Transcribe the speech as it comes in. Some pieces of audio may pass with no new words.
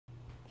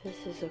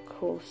This is a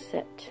cool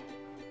set.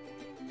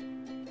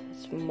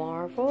 It's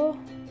Marvel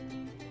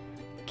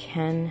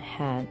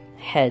CAN-HEAD.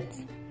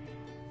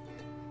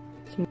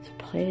 It's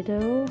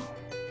Play-Doh.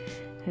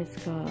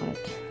 It's got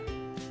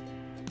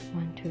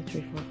 1, 2,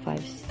 3, 4,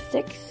 5,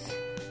 6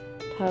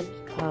 tubs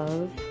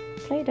of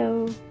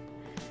Play-Doh.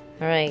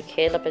 Alright,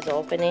 Caleb is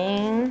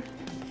opening.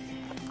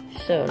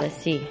 So let's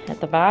see.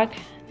 At the back,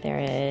 there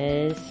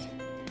is.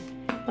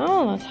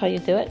 Oh, that's how you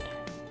do it.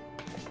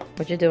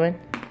 What you doing?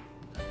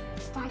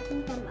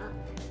 Stacking them up.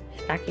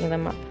 Stacking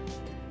them up.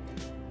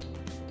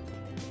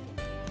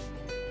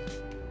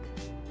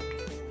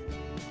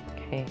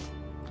 Okay.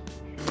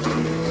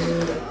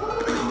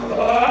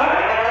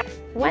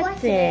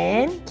 What's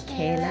in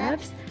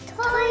Caleb's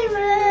toy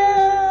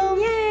room?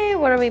 Yay!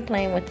 What are we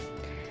playing with?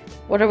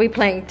 What are we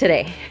playing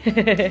today?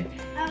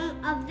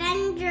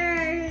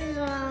 Avengers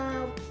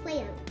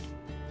Play-Doh.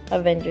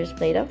 Avengers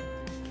Play-Doh.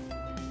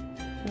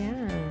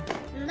 Yeah.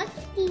 Look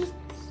at these.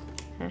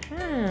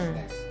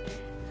 This.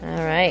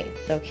 All right.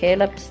 So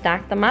Caleb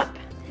stacked them up.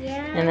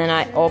 Yeah. And then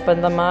I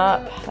opened them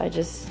up. I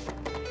just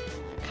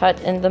cut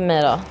in the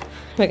middle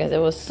because it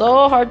was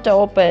so hard to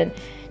open.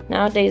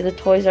 Nowadays the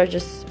toys are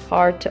just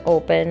hard to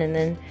open, and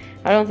then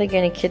I don't think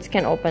any kids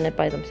can open it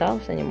by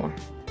themselves anymore.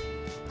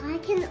 I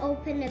can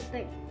open it,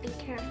 but be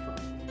careful.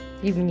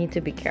 You need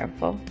to be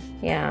careful.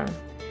 Yeah.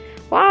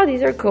 Wow,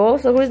 these are cool.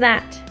 So who's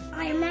that?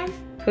 Iron Man.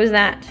 Who's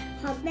that?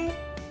 Hawkman.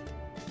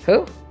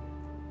 Who?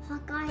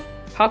 Hawkeye.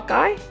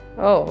 Hawkeye?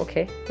 Oh,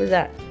 okay. Who's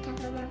that?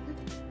 Captain America.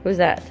 Who's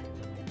that?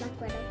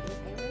 Black Widow.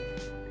 Your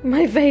favorite.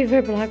 My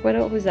favorite Black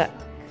Widow. Who's that?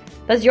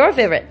 That's your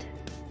favorite.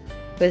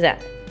 Who's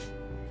that?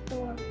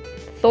 Thor.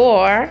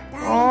 Thor.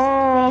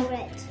 Daddy's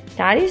favorite.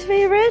 Daddy's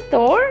favorite?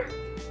 Thor?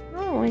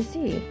 Oh, I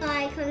see.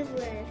 Guy comes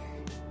with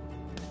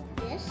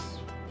this.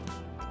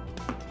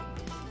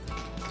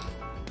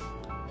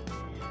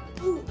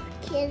 Ooh,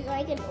 kids,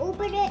 I can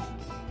open it.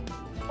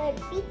 But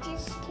be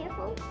just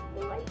careful.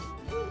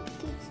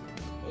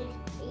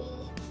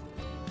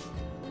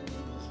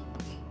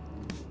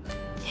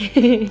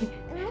 And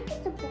look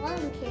at the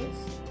bottom, kids.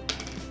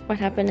 What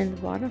happened in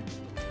the bottom?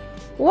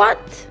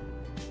 What?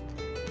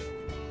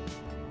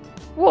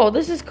 Whoa,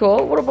 this is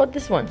cool. What about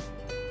this one?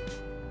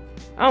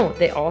 Oh,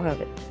 they all have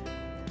it.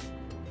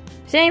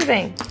 Same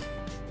thing.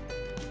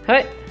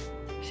 Hey,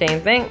 same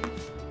thing.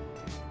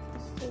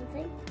 Same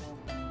thing.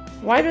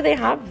 Why do they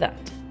have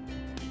that?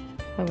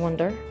 I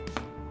wonder.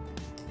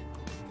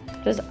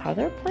 Does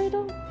other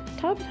Play-Doh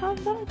tubs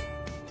have that?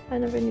 I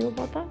never knew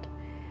about that.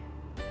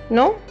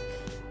 No?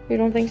 You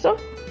don't think so?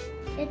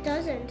 It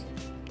doesn't.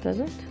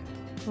 Doesn't?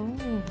 Oh,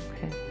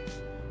 okay.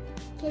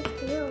 Kids,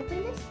 can you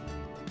open this?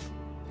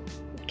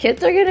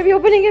 Kids are gonna be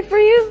opening it for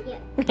you?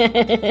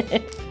 Yeah.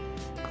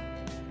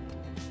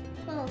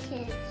 Oh,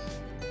 kids.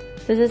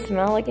 Does it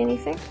smell like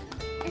anything?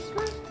 It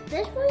smells,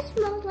 this one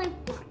smells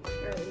like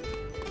blackberry.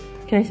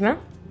 Can I smell?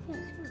 Yeah,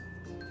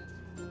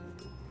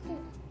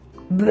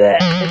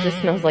 Blech. It just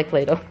smells like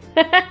Play-Doh.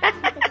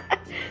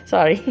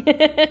 Sorry.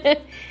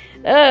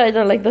 Oh, I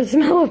don't like the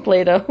smell of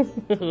Play-Doh.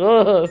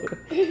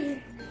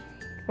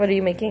 What are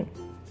you making?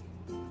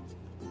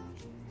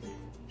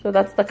 So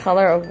that's the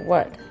color of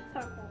what?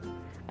 Purple.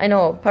 I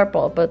know,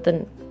 purple, but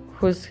then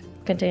whose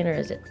container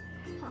is it?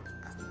 Hawk.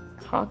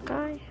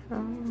 Hawkeye?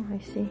 Oh, I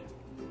see.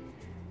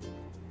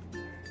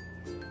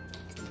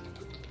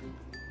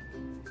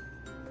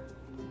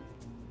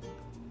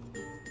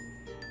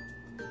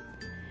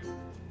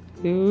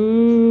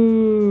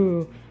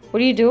 Ooh. What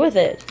do you do with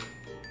it?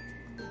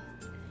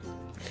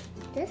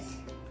 This?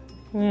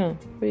 Yeah,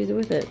 what do you do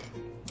with it?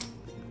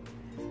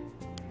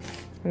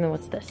 And then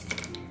what's this?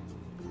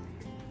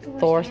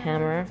 Thor's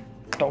hammer.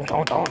 Dong,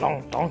 dong, dong,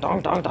 dong, dong,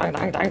 dong, dong, dong,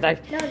 dong, dong, dong.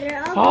 No,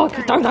 they're all Oh,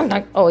 good dong, guys. dong,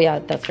 dong. Oh, yeah,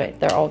 that's right.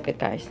 They're all good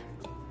guys.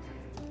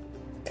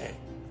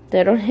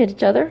 They don't hit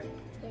each other?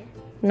 Yeah.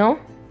 No?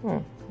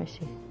 Oh, I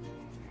see.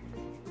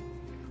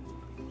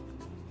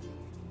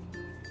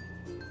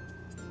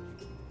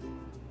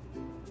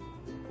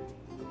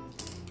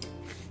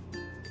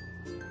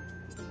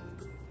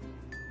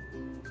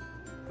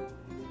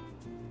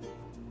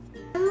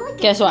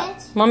 Guess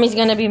what? Mommy's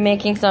gonna be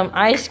making some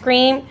ice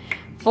cream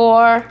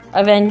for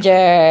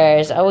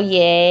Avengers. Oh,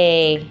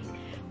 yay.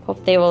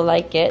 Hope they will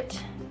like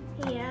it.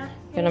 Yeah.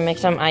 Gonna make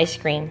some ice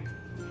cream.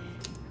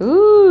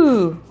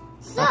 Ooh.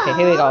 So, Okay,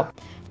 here we go.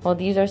 Well,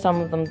 these are some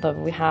of them that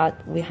we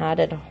had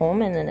at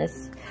home, and then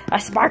it's a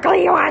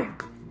sparkly one.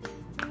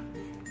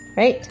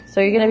 Right? So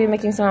you're gonna be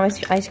making some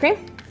ice cream?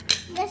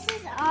 This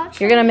is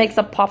actually. You're gonna make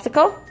some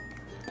popsicle?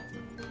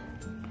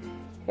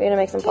 You're gonna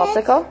make some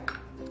popsicle?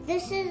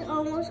 This is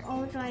almost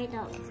all dried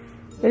up.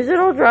 Is it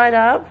all dried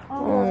up?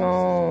 Almost. Oh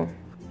no.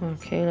 Oh,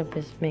 Caleb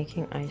is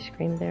making ice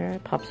cream there,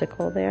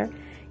 popsicle there.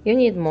 You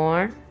need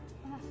more.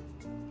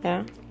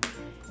 Yeah?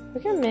 We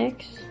can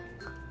mix.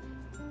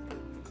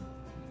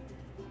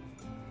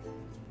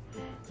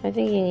 I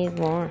think you need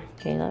more,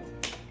 Caleb.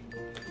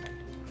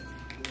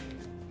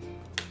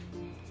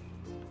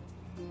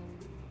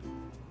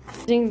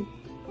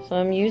 So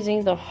I'm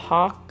using the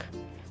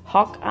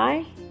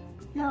Hawkeye?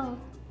 No,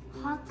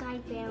 Hawkeye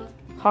bear.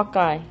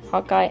 Hawkeye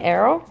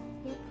arrow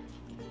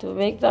to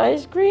make the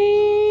ice cream.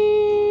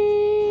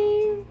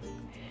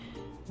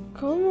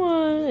 Come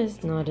on,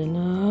 it's not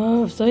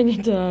enough, so I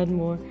need to add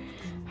more.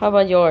 How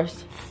about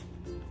yours?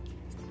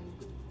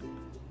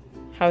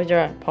 How's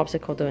your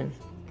popsicle doing?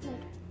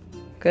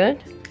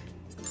 Good?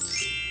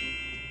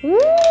 Ooh,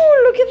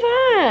 look at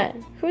that!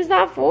 Who's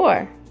that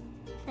for?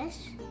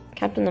 Fish.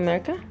 Captain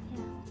America?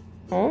 Yeah.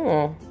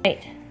 Oh.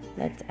 Right,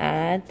 let's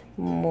add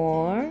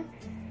more.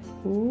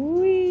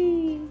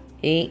 Ooh.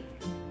 Eight.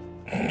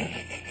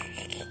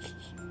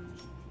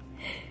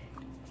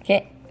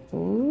 Okay.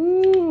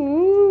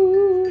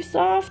 Ooh,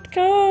 soft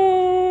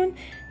cone.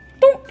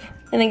 Boop.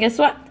 And then guess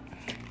what?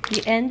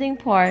 The ending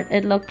part,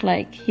 it looked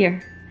like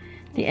here.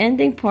 The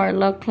ending part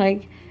looked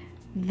like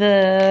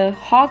the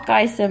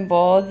Hawkeye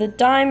symbol, the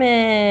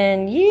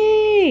diamond.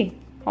 Yay!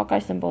 Hawkeye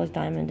symbol is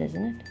diamond,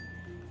 isn't it?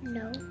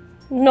 No.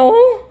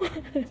 No,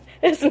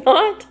 it's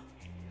not.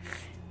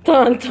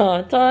 Dun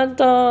dun dun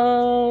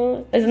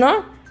dun. It's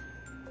not?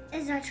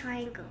 It's a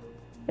triangle.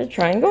 A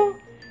triangle?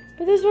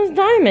 But this one's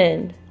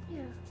diamond. Yeah.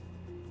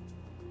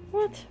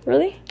 What?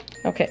 Really?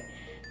 Okay.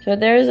 So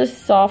there's a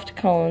soft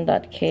cone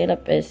that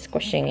Caleb is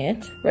squishing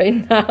it right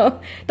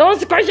now. Don't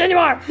squish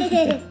anymore!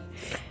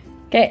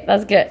 Okay,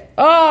 that's good.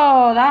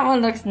 Oh, that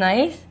one looks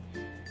nice.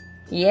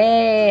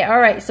 Yay!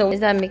 Alright, so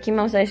is that Mickey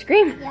Mouse ice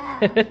cream? Yeah.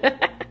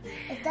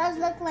 It does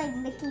look like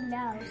Mickey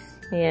Mouse.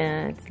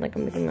 Yeah, it's like a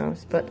Mickey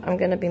Mouse. But I'm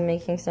gonna be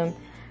making some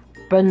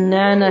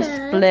banana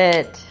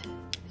split.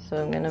 So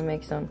I'm gonna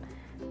make some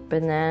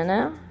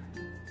banana.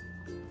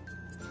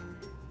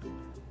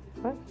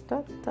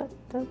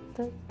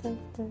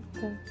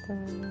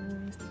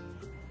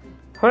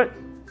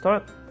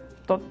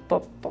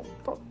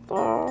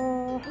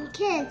 And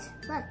kids,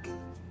 look.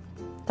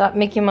 That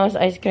Mickey Mouse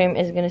ice cream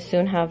is gonna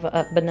soon have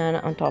a banana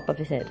on top of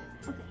his head.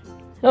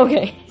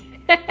 Okay.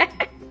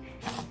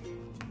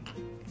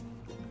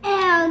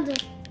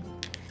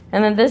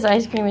 And then this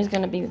ice cream is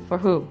gonna be for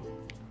who?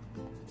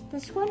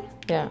 This one?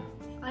 Yeah.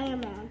 Iron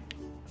Man.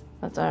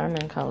 That's Iron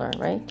Man color,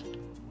 right?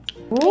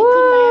 Mickey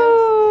Mouse.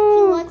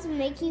 He wants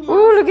Mickey Mouse.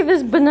 Ooh, look at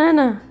this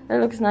banana. It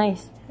looks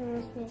nice.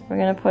 We're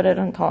gonna put it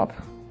on top.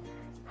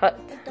 Hut.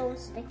 But don't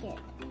stick it.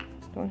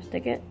 Don't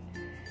stick it.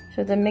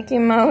 So the Mickey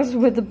Mouse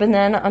with the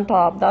banana on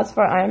top, that's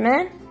for Iron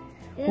Man?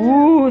 Yeah.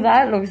 Ooh,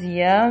 that looks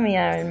yummy,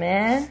 Iron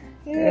Man.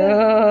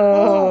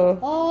 Yeah.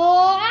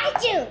 Oh. I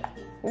do.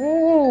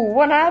 Ooh,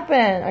 what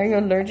happened? Are you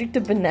allergic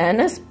to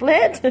banana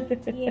split?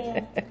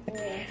 Yeah.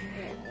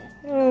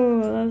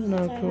 Oh, that's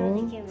not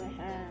cool.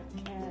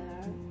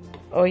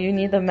 Oh, you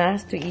need the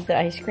mask to eat the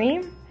ice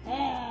cream?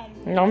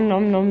 Nom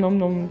nom nom nom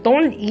nom.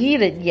 Don't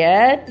eat it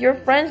yet. Your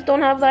friends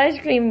don't have the ice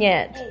cream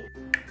yet.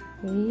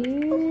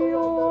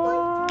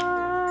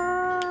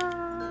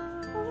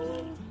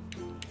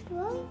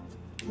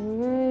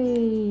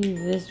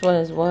 This one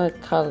is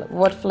what color?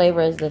 What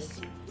flavor is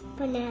this?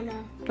 Banana.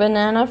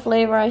 Banana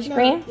flavor ice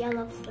cream? No,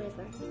 yellow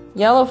flavor.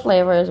 Yellow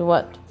flavor is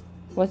what?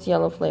 What's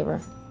yellow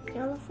flavor?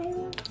 Yellow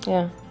flavor?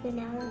 Yeah.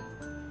 Banana.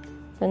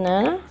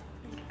 Banana?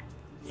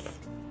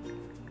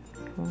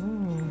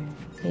 Oh,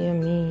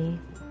 yummy.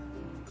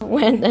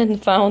 Went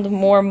and found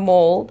more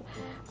mold.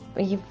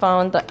 He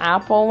found the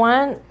apple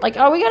one. Like,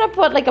 are we gonna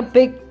put like a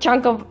big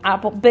chunk of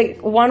apple,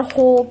 one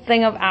whole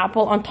thing of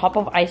apple on top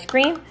of ice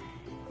cream?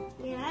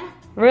 Yeah.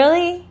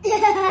 Really?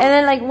 And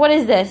then like, what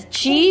is this?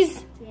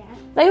 Cheese? Yeah.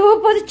 Like, who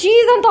puts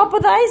cheese on top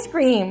of the ice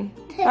cream?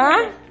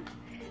 Huh?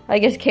 I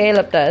guess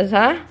Caleb does,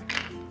 huh?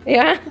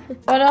 Yeah?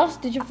 What else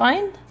did you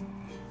find?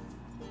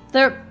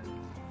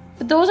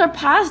 Those are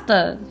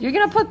pasta. You're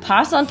gonna put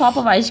pasta on top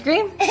of ice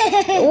cream?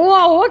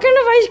 Wow, what kind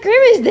of ice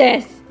cream is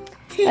this?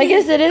 I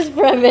guess it is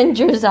for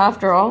Avengers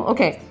after all.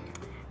 Okay.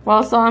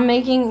 Well, so I'm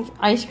making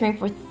ice cream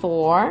for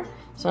Thor.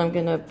 So I'm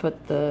gonna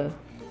put the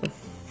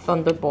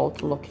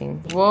Thunderbolt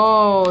looking.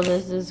 Whoa,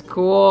 this is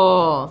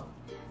cool.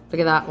 Look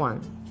at that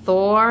one.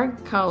 Thor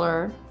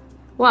color.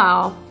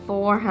 Wow,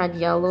 Thor had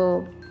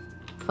yellow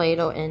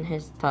Play-Doh in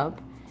his tub.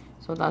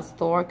 So that's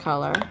Thor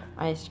color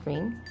ice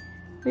cream.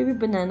 Maybe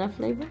banana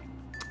flavor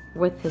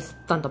with his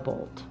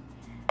Thunderbolt.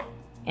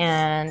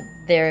 And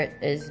there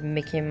is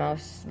Mickey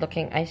Mouse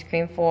looking ice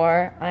cream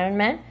for Iron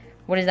Man.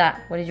 What is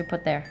that? What did you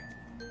put there?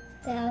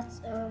 That's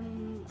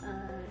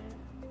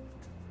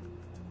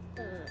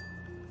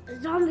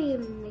zombie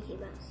Mickey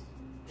Mouse.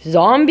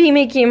 Zombie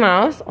Mickey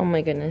Mouse? Oh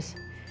my goodness.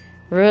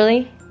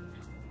 Really?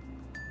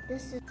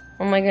 This is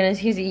Oh my goodness,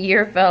 his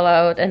ear fell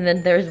out and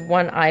then there's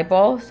one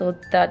eyeball. So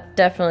that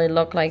definitely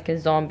looked like a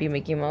zombie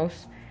Mickey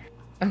Mouse.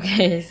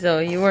 Okay, so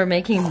you were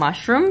making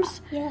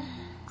mushrooms? yeah.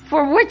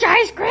 For which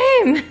ice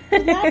cream?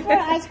 It's not for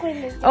ice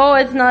cream. Oh,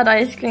 it's not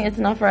ice cream. It's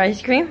not for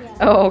ice cream? Yeah.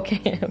 Oh,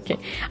 okay, okay.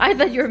 I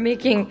thought you were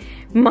making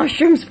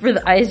mushrooms for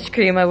the ice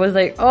cream. I was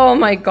like, oh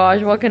my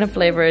gosh, what kind of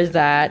flavor is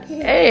that?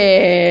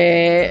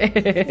 Hey!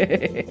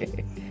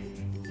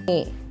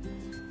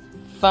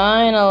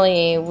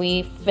 Finally,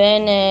 we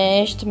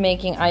finished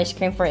making ice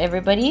cream for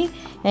everybody.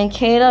 And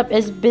Caleb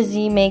is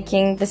busy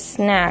making the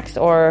snacks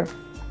or...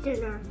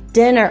 Dinner.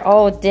 Dinner.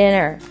 Oh,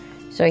 dinner.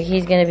 So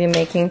he's going to be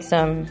making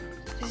some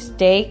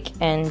steak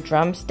and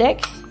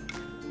drumsticks.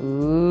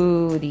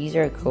 Ooh, these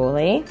are cool,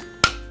 eh?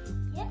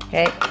 Yep.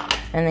 Okay,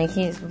 and then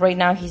right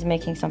now he's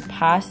making some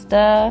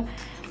pasta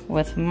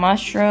with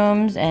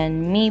mushrooms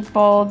and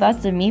meatball.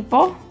 That's a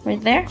meatball right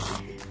there.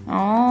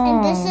 Oh.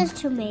 And this is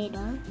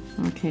tomato.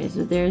 Okay,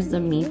 so there's the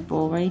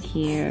meatball right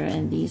here,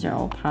 and these are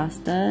all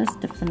pastas,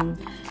 different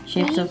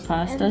shapes of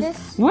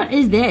pastas. What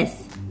is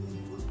this?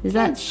 Is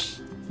that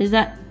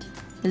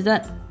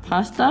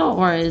pasta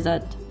or is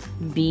that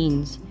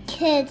beans?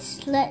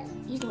 Kids, let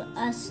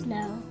us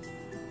know.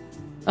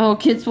 Oh,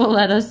 kids will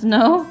let us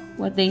know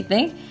what they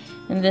think.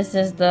 And this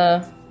is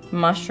the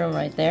mushroom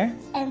right there.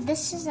 And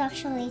this is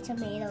actually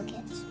tomato,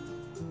 kids.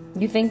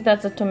 You think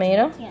that's a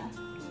tomato? Yeah.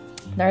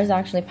 There's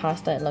actually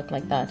pasta, it looked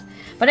like that.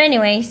 But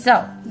anyway,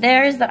 so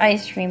there's the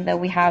ice cream that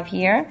we have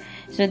here.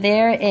 So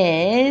there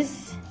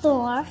is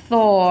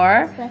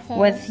Thor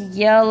with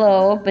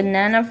yellow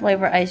banana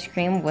flavor ice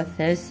cream with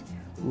this,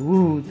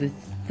 ooh, the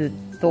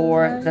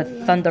Thor, the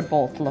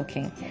thunderbolt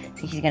looking.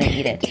 So he's gonna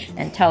eat it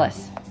and tell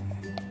us.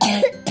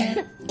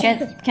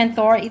 Can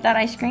Thor eat that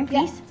ice cream,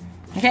 please?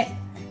 Yeah. Okay.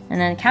 And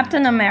then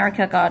Captain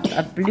America got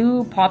a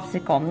blue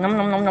popsicle. Nom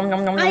nom nom nom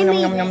nom nom nom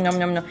nom nom nom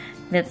nom nom.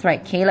 That's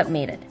right, Caleb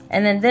made it.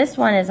 And then this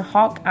one is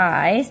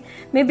Hawkeye's,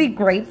 maybe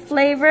grape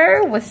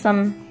flavor with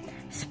some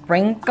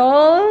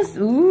sprinkles.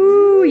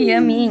 Ooh,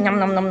 yummy! Nom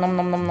nom nom nom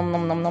nom nom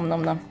nom nom nom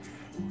nom nom.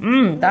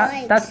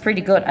 That's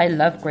pretty good. I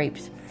love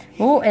grapes.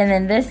 Ooh, and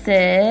then this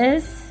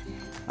is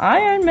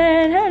Iron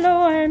Man.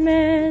 Hello, Iron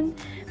Man.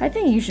 I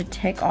think you should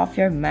take off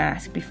your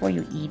mask before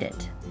you eat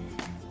it.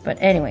 But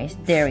anyways,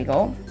 there we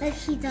go. But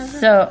he doesn't.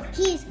 So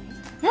he's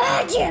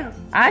achoo.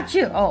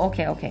 Achoo. Oh,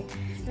 okay.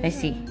 I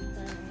see.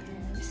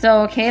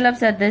 So Caleb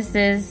said this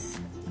is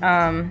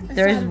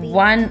there's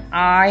one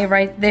eye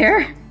right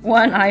there,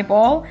 one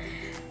eyeball.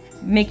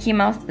 Mickey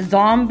Mouse,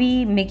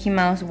 zombie Mickey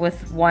Mouse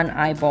with one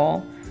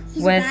eyeball.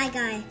 He's a bad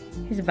guy.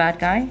 He's a bad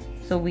guy.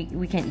 So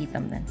we can't eat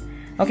them then.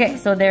 Okay,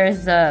 so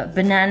there's a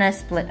banana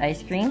split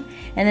ice cream,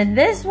 and then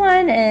this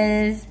one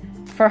is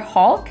for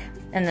Hulk,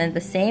 and then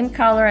the same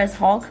color as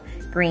Hulk.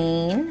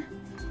 Green,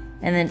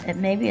 and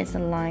then maybe it's a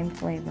lime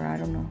flavor, I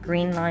don't know,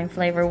 green lime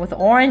flavor with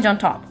orange on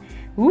top.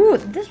 Ooh,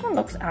 this one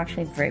looks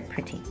actually very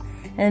pretty.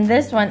 And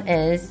this one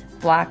is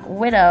Black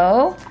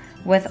Widow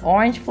with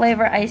orange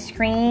flavor ice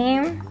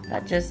cream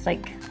that just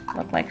like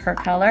look like her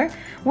color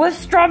with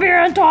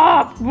strawberry on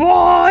top.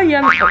 Whoa,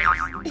 yummy.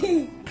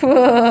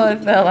 Oh,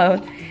 it fell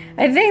out.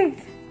 I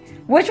think,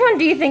 which one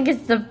do you think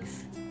is the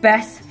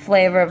best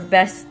flavor,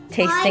 best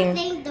tasting? I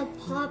think the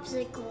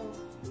popsicle.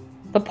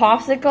 The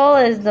popsicle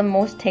is the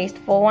most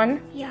tasteful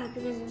one? Yeah,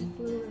 because it's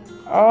blue.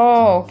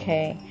 Oh,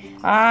 okay.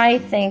 I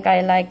think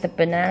I like the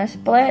banana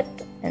split,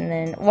 and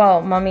then,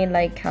 well, mommy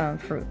like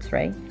fruits,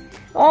 right?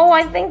 Oh,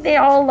 I think they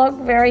all look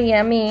very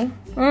yummy.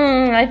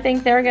 I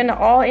think they're gonna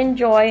all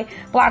enjoy.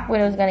 Black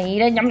Widow's gonna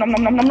eat it. Yum, nom,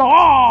 nom, nom, nom, nom.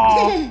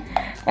 Oh!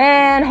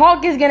 And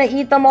Hulk is gonna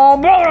eat them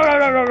all.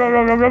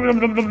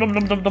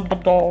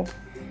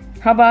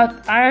 How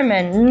about Iron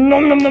Man?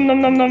 Nom, nom, nom,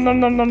 nom, nom, nom, nom,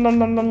 nom, nom, nom,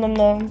 nom, nom,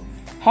 nom.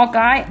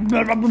 Hawkeye.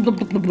 Nom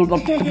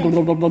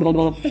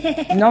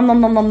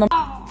nom nom nom nom.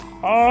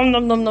 Oh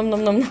nom nom nom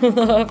nom nom.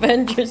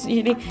 Avengers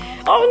eating.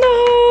 Oh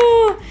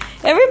no!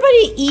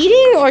 Everybody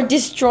eating or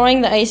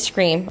destroying the ice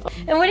cream.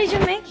 And what did you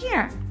make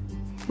here?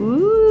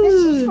 Ooh. This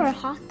is for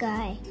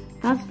Hawkeye.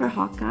 That's for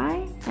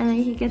Hawkeye? And then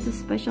he gets a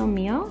special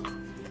meal?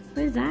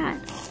 What is that?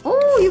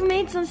 Oh, you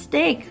made some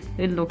steak.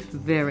 It looks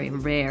very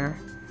rare.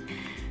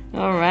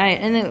 All right.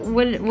 And then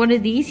what are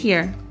these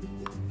here?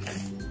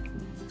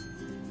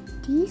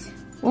 These?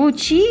 Oh,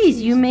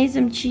 cheese. You made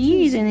some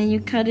cheese and then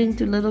you cut it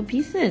into little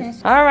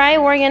pieces. All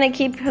right, we're going to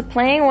keep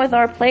playing with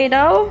our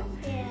Play-Doh.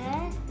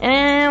 Yeah.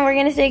 And we're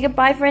going to say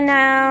goodbye for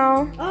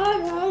now.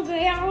 I'm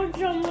hungry. I want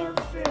some more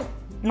food.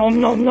 Nom,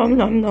 nom, nom,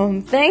 nom,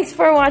 nom. Thanks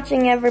for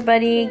watching,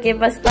 everybody.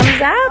 Give us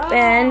thumbs up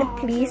and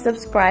please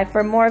subscribe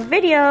for more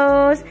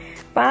videos.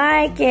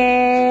 Bye,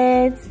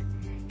 kids.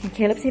 Can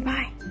Caleb say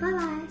bye?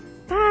 Bye-bye.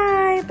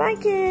 Bye. Bye,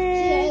 kids.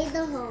 He ate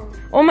the hole.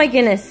 Oh, my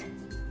goodness.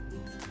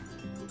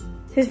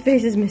 His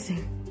face is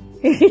missing.